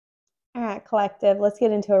All right, collective, let's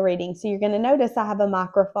get into a reading. So you're going to notice I have a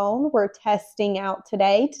microphone. We're testing out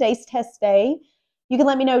today. Today's test day. You can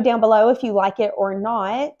let me know down below if you like it or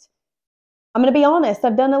not. I'm going to be honest.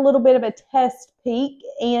 I've done a little bit of a test peek,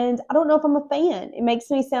 and I don't know if I'm a fan. It makes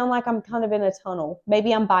me sound like I'm kind of in a tunnel.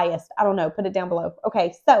 Maybe I'm biased. I don't know. Put it down below.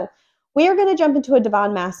 Okay, so we are going to jump into a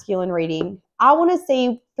divine masculine reading. I want to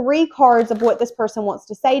see 3 cards of what this person wants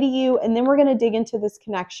to say to you, and then we're going to dig into this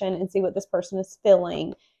connection and see what this person is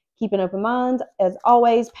feeling. Keep an open mind. As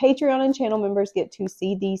always, Patreon and channel members get to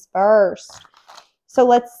see these first. So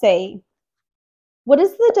let's see. What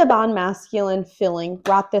is the divine masculine feeling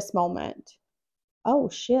right this moment? Oh,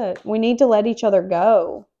 shit. We need to let each other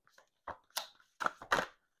go.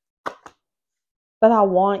 But I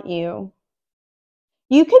want you.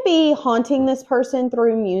 You could be haunting this person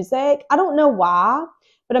through music. I don't know why,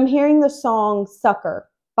 but I'm hearing the song Sucker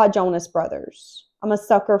by Jonas Brothers. I'm a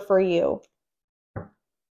sucker for you.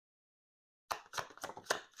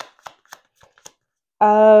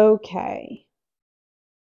 Okay.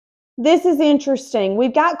 This is interesting.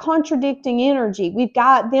 We've got contradicting energy. We've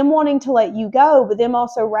got them wanting to let you go, but them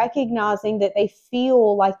also recognizing that they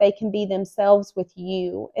feel like they can be themselves with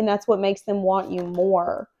you, and that's what makes them want you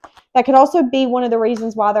more. That could also be one of the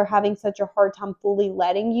reasons why they're having such a hard time fully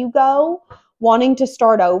letting you go, wanting to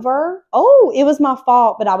start over. Oh, it was my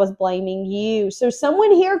fault, but I was blaming you. So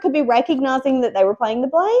someone here could be recognizing that they were playing the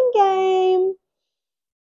blame game.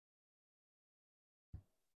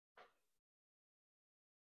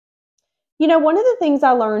 You know, one of the things I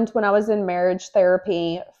learned when I was in marriage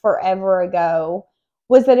therapy forever ago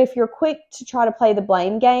was that if you're quick to try to play the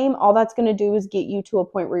blame game, all that's going to do is get you to a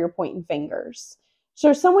point where you're pointing fingers.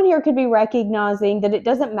 So someone here could be recognizing that it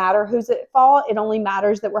doesn't matter who's at fault. It only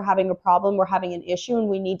matters that we're having a problem, we're having an issue, and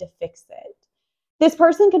we need to fix it. This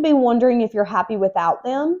person could be wondering if you're happy without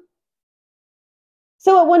them.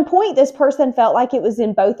 So at one point, this person felt like it was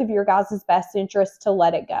in both of your guys' best interests to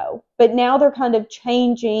let it go. But now they're kind of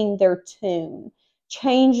changing their tune,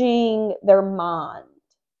 changing their mind,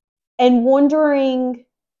 and wondering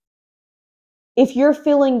if you're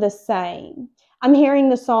feeling the same. I'm hearing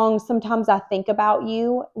the song, Sometimes I Think About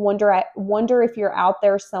You. Wonder if you're out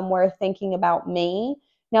there somewhere thinking about me.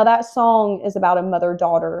 Now that song is about a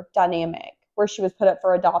mother-daughter dynamic where she was put up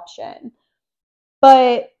for adoption.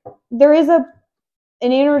 But there is an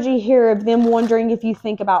energy here of them wondering if you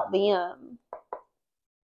think about them.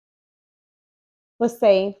 Let's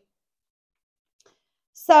see.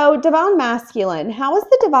 So, divine masculine. How is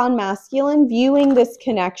the divine masculine viewing this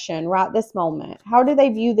connection right this moment? How do they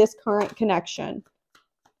view this current connection?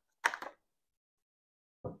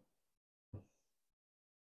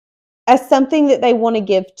 As something that they want to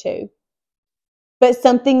give to, but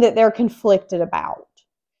something that they're conflicted about.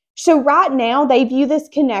 So right now, they view this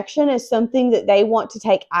connection as something that they want to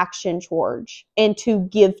take action towards and to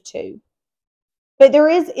give to. But there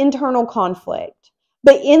is internal conflict.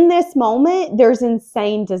 But in this moment, there's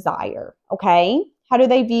insane desire, okay? How do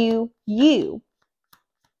they view you?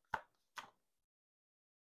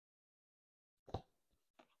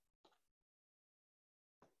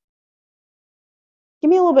 Give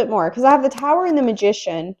me a little bit more, because I have the Tower and the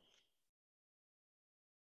Magician.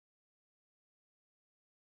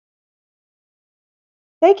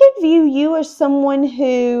 They could view you as someone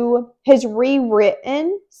who has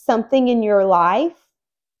rewritten something in your life.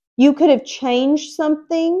 You could have changed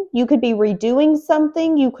something. You could be redoing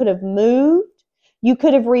something. You could have moved. You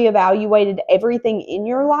could have reevaluated everything in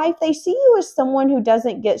your life. They see you as someone who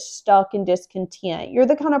doesn't get stuck in discontent. You're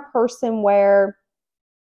the kind of person where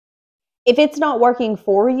if it's not working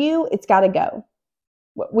for you, it's got to go.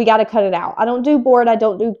 We got to cut it out. I don't do bored. I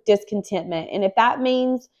don't do discontentment. And if that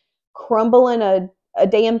means crumbling a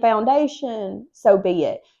damn foundation, so be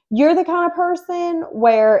it. You're the kind of person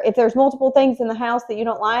where if there's multiple things in the house that you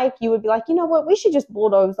don't like, you would be like, you know what, we should just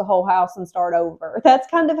bulldoze the whole house and start over. That's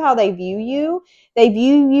kind of how they view you. They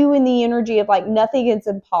view you in the energy of like, nothing is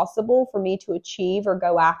impossible for me to achieve or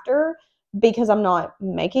go after because I'm not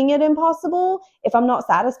making it impossible. If I'm not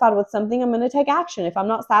satisfied with something, I'm going to take action. If I'm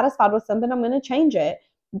not satisfied with something, I'm going to change it.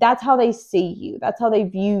 That's how they see you. That's how they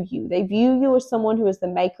view you. They view you as someone who is the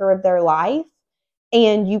maker of their life.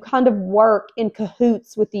 And you kind of work in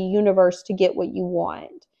cahoots with the universe to get what you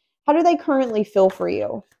want. How do they currently feel for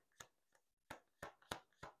you?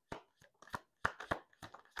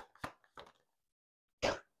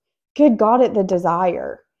 Good God, at the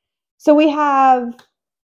desire. So we have,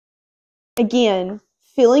 again,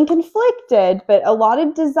 feeling conflicted, but a lot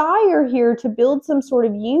of desire here to build some sort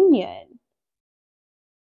of union.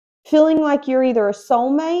 Feeling like you're either a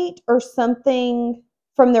soulmate or something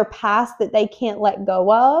from their past that they can't let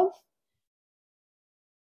go of.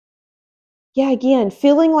 Yeah, again,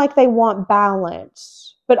 feeling like they want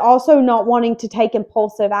balance, but also not wanting to take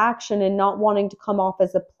impulsive action and not wanting to come off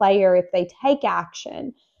as a player if they take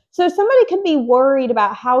action. So somebody could be worried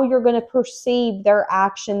about how you're going to perceive their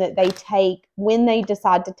action that they take when they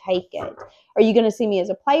decide to take it. Are you going to see me as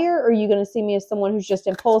a player, or are you going to see me as someone who's just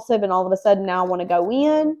impulsive and all of a sudden now I want to go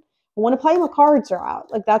in? I want to play my cards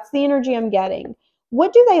out. Like, that's the energy I'm getting.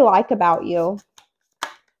 What do they like about you?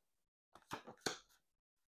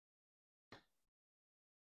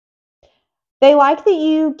 They like that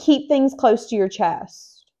you keep things close to your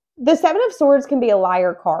chest. The Seven of Swords can be a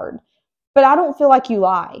liar card, but I don't feel like you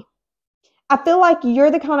lie. I feel like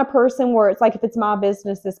you're the kind of person where it's like, if it's my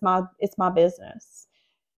business, it's my business.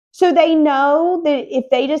 So they know that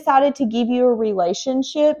if they decided to give you a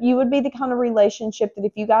relationship, you would be the kind of relationship that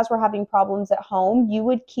if you guys were having problems at home, you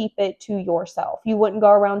would keep it to yourself. You wouldn't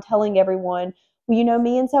go around telling everyone, well, you know,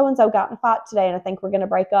 me and so got in a fight today and I think we're going to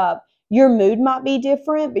break up. Your mood might be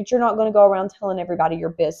different, but you're not going to go around telling everybody your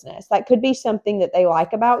business. That could be something that they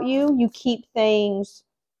like about you. You keep things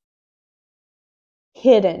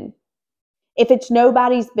hidden. If it's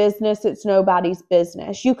nobody's business, it's nobody's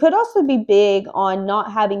business. You could also be big on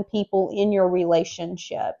not having people in your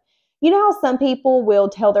relationship. You know how some people will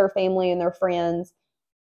tell their family and their friends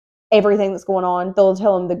everything that's going on? They'll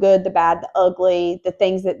tell them the good, the bad, the ugly, the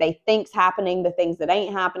things that they think's happening, the things that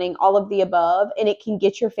ain't happening, all of the above. And it can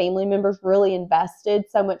get your family members really invested,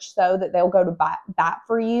 so much so that they'll go to bat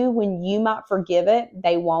for you when you might forgive it.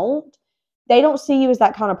 They won't. They don't see you as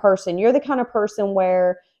that kind of person. You're the kind of person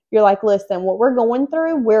where you're like, listen, what we're going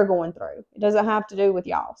through, we're going through. It doesn't have to do with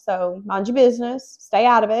y'all. So mind your business, stay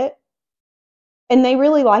out of it. And they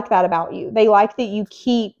really like that about you. They like that you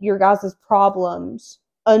keep your guys' problems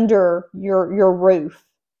under your roof.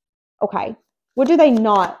 Okay. What do they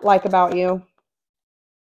not like about you?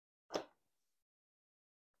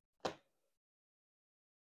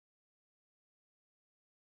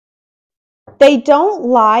 They don't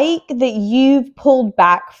like that you've pulled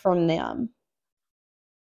back from them.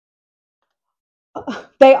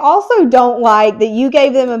 They also don't like that you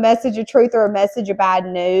gave them a message of truth or a message of bad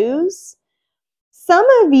news. Some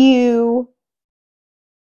of you,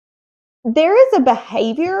 there is a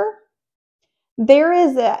behavior, there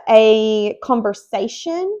is a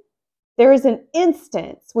conversation, there is an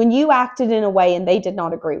instance when you acted in a way and they did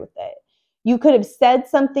not agree with it. You could have said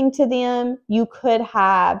something to them. You could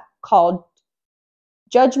have called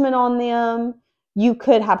judgment on them. You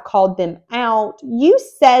could have called them out. You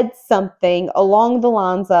said something along the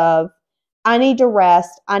lines of, I need to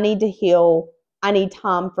rest. I need to heal. I need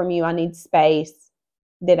time from you. I need space.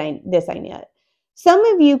 This ain't it. Some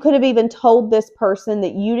of you could have even told this person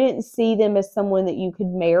that you didn't see them as someone that you could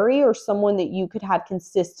marry or someone that you could have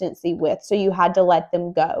consistency with. So you had to let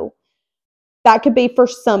them go. That could be for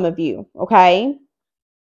some of you, okay?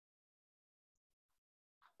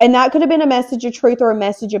 And that could have been a message of truth or a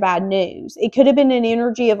message of bad news. It could have been an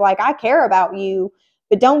energy of like, I care about you,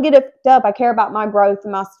 but don't get it up. I care about my growth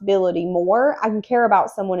and my stability more. I can care about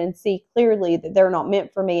someone and see clearly that they're not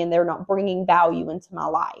meant for me and they're not bringing value into my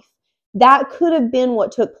life. That could have been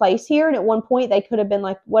what took place here. And at one point they could have been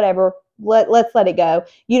like, whatever, let's let it go.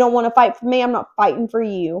 You don't want to fight for me. I'm not fighting for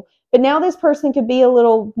you. But now this person could be a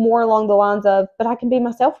little more along the lines of, but I can be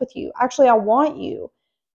myself with you. Actually, I want you.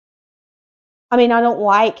 I mean, I don't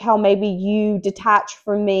like how maybe you detach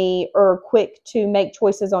from me or are quick to make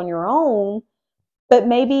choices on your own, but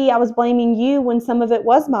maybe I was blaming you when some of it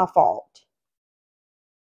was my fault.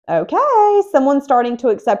 Okay, someone's starting to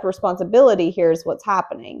accept responsibility. Here's what's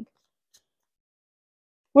happening.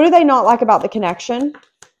 What do they not like about the connection?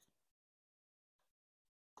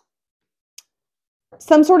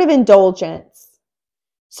 Some sort of indulgence.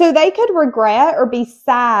 So they could regret or be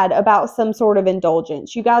sad about some sort of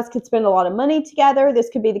indulgence. You guys could spend a lot of money together. This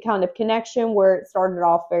could be the kind of connection where it started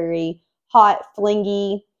off very hot,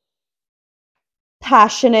 flingy,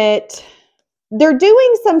 passionate. They're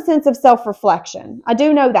doing some sense of self-reflection. I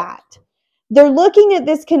do know that. They're looking at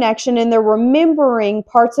this connection and they're remembering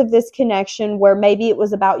parts of this connection where maybe it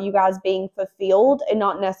was about you guys being fulfilled and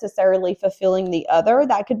not necessarily fulfilling the other.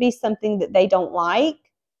 That could be something that they don't like.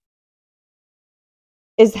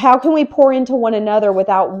 Is how can we pour into one another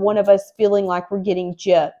without one of us feeling like we're getting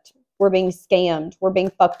gypped, we're being scammed, we're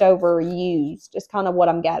being fucked over or used, is kind of what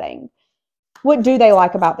I'm getting. What do they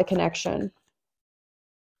like about the connection?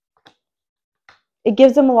 It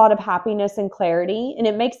gives them a lot of happiness and clarity, and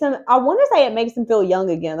it makes them, I want to say it makes them feel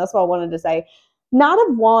young again. That's what I wanted to say. Knight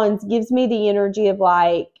of Wands gives me the energy of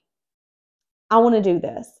like, I want to do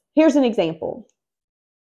this. Here's an example.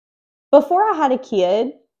 Before I had a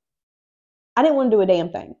kid, I didn't want to do a damn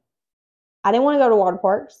thing. I didn't want to go to water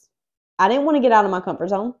parks. I didn't want to get out of my comfort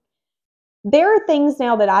zone. There are things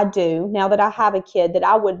now that I do, now that I have a kid, that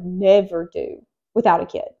I would never do without a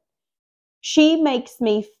kid. She makes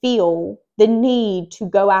me feel the need to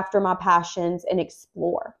go after my passions and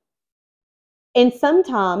explore. And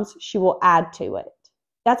sometimes she will add to it.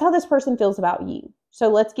 That's how this person feels about you. So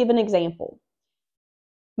let's give an example.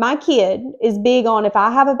 My kid is big on, if I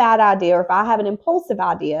have a bad idea or if I have an impulsive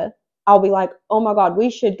idea, I'll be like, oh my God, we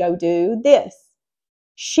should go do this.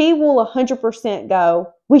 She will 100%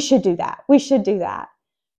 go, we should do that. We should do that.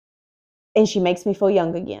 And she makes me feel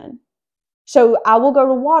young again. So I will go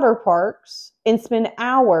to water parks and spend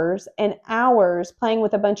hours and hours playing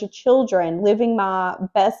with a bunch of children, living my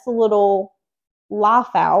best little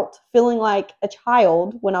life out, feeling like a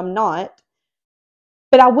child when I'm not.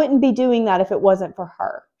 But I wouldn't be doing that if it wasn't for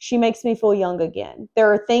her. She makes me feel young again.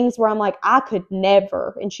 There are things where I'm like, I could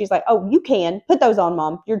never. And she's like, oh, you can. Put those on,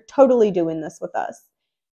 Mom. You're totally doing this with us.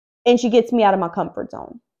 And she gets me out of my comfort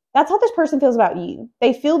zone. That's how this person feels about you.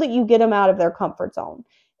 They feel that you get them out of their comfort zone.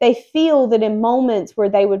 They feel that in moments where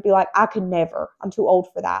they would be like, I could never. I'm too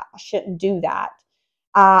old for that. I shouldn't do that.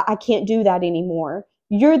 I can't do that anymore.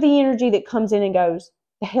 You're the energy that comes in and goes,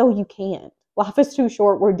 the hell you can't. Life is too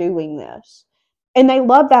short. We're doing this. And they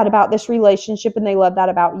love that about this relationship, and they love that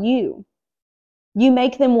about you. You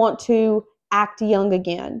make them want to act young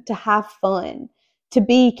again, to have fun, to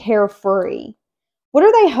be carefree. What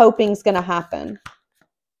are they hoping is going to happen?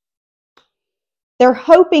 They're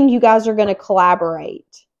hoping you guys are going to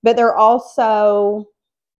collaborate, but they're also,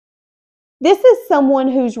 this is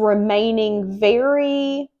someone who's remaining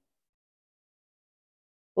very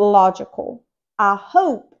logical. I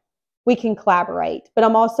hope we can collaborate, but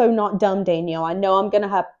I'm also not dumb, Danielle. I know I'm going to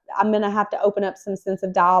have to open up some sense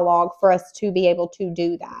of dialogue for us to be able to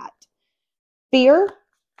do that. Fear.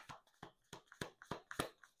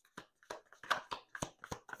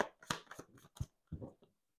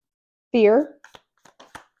 Fear.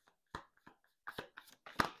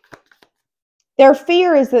 Their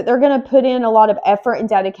fear is that they're going to put in a lot of effort and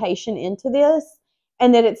dedication into this,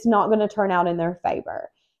 and that it's not going to turn out in their favor.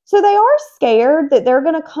 So they are scared that they're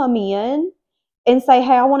going to come in and say,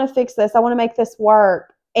 hey, I want to fix this. I want to make this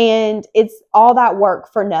work. And it's all that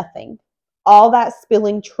work for nothing. All that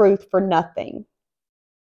spilling truth for nothing.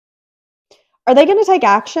 Are they going to take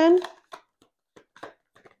action?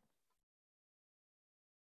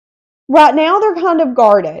 Right now, they're kind of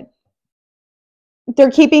guarded.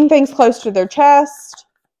 They're keeping things close to their chest.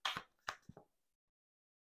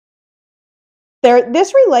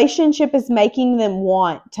 This relationship is making them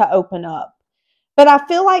want to open up. But I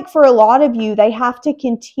feel like for a lot of you, they have to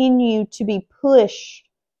continue to be pushed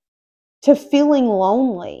to feeling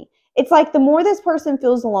lonely. It's like the more this person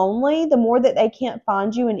feels lonely, the more that they can't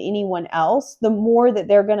find you in anyone else, the more that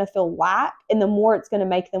they're going to feel lack, and the more it's going to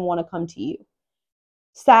make them want to come to you.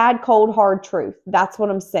 Sad, cold, hard truth. That's what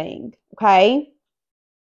I'm saying. Okay?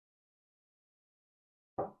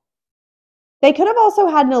 They could have also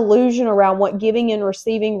had an illusion around what giving and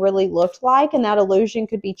receiving really looked like, and that illusion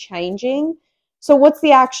could be changing. So what's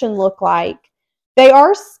the action look like? They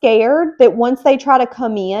are scared that once they try to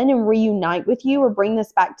come in and reunite with you or bring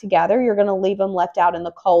this back together, you're going to leave them left out in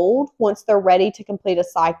the cold once they're ready to complete a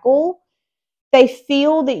cycle. They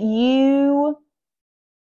feel that you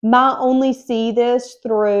might only see this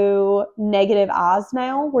through negative eyes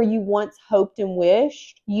now, where you once hoped and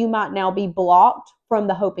wished. You might now be blocked from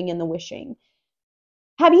the hoping and the wishing.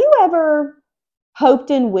 Have you ever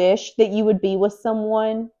hoped and wished that you would be with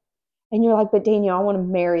someone and you're like, but Danielle, I want to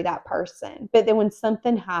marry that person. But then when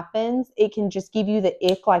something happens, it can just give you the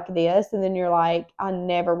ick like this. And then you're like, I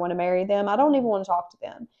never want to marry them. I don't even want to talk to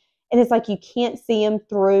them. And it's like you can't see them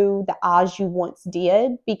through the eyes you once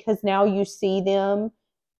did, because now you see them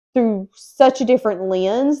through such a different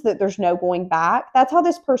lens that there's no going back. That's how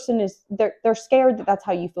this person is. They're scared that that's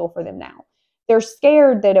how you feel for them now. They're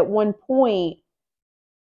scared that at one point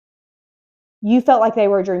you felt like they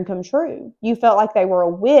were a dream come true. You felt like they were a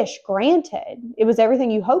wish granted. It was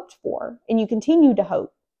everything you hoped for, and you continue to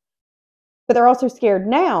hope. But they're also scared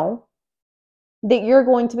now that you're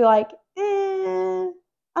going to be like, I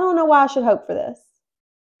don't know why I should hope for this.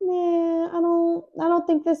 I don't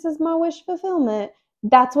think this is my wish fulfillment.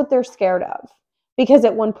 That's what they're scared of. Because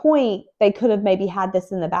at one point, they could have maybe had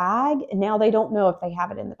this in the bag, and now they don't know if they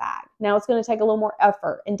have it in the bag. Now it's going to take a little more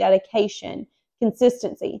effort and dedication,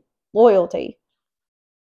 consistency, loyalty.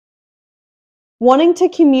 Wanting to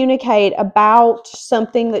communicate about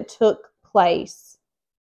something that took place.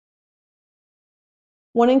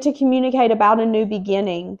 Wanting to communicate about a new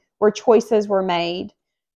beginning where choices were made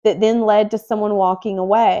that then led to someone walking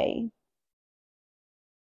away.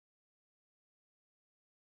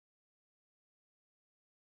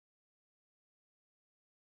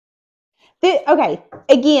 Okay,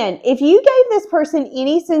 again, if you gave this person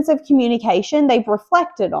any sense of communication, they've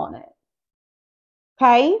reflected on it.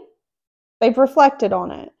 Okay? They've reflected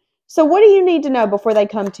on it. So what do you need to know before they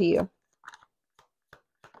come to you?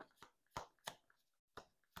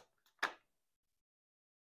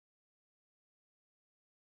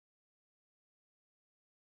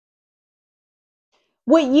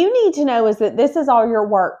 What you need to know is that this is all your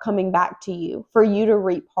work coming back to you for you to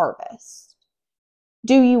reap harvest.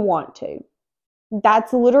 Do you want to?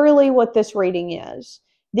 That's literally what this reading is.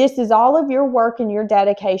 This is all of your work and your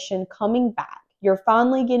dedication coming back. You're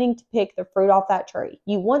finally getting to pick the fruit off that tree.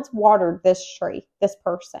 You once watered this tree, this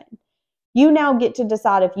person. You now get to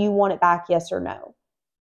decide if you want it back, yes or no.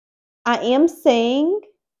 I am saying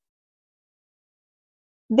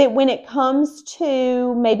that when it comes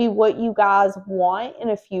to maybe what you guys want in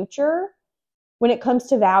a future, when it comes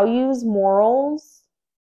to values, morals,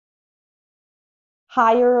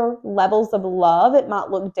 higher levels of love, it might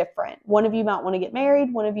look different. One of you might want to get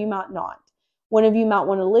married, one of you might not. One of you might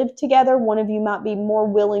want to live together, one of you might be more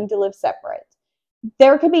willing to live separate.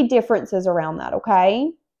 There could be differences around that, okay?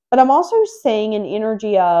 But I'm also seeing an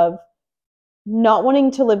energy of not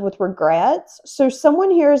wanting to live with regrets. So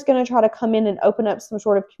someone here is going to try to come in and open up some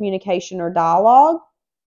sort of communication or dialogue.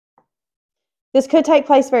 This could take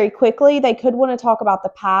place very quickly. They could want to talk about the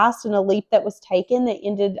past and a leap that was taken that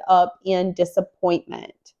ended up in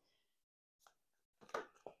disappointment.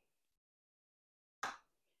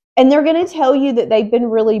 And they're going to tell you that they've been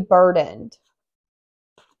really burdened,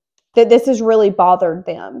 that this has really bothered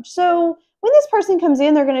them. So when this person comes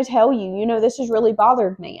in, they're going to tell you, you know, this has really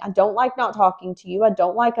bothered me. I don't like not talking to you. I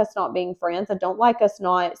don't like us not being friends. I don't like us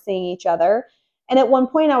not seeing each other. And at one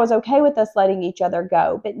point, I was okay with us letting each other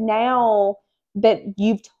go. But now that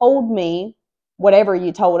you've told me whatever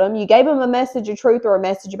you told them, you gave them a message of truth or a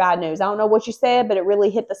message of bad news. I don't know what you said, but it really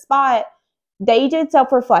hit the spot. They did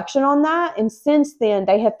self-reflection on that. And since then,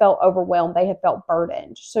 they have felt overwhelmed. They have felt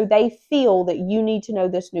burdened. So they feel that you need to know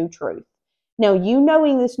this new truth. Now, you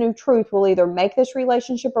knowing this new truth will either make this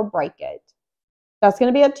relationship or break it. That's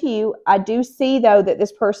going to be up to you. I do see, though, that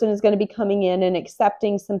this person is going to be coming in and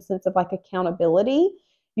accepting some sense of like accountability.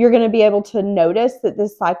 You're going to be able to notice that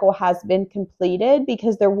this cycle has been completed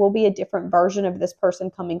because there will be a different version of this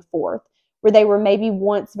person coming forth where they were maybe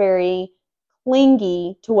once very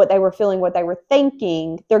clingy to what they were feeling, what they were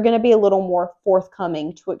thinking. They're going to be a little more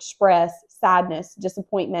forthcoming to express sadness,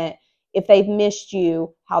 disappointment, if they've missed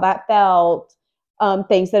you, how that felt,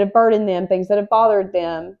 things that have burdened them, things that have bothered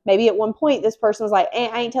them. Maybe at one point this person was like,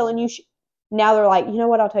 I ain't telling you. Now they're like, you know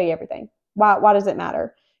what? I'll tell you everything. Why does it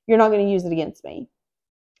matter? You're not going to use it against me.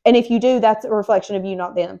 And if you do, that's a reflection of you,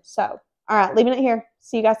 not them. So, all right, leaving it here.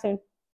 See you guys soon.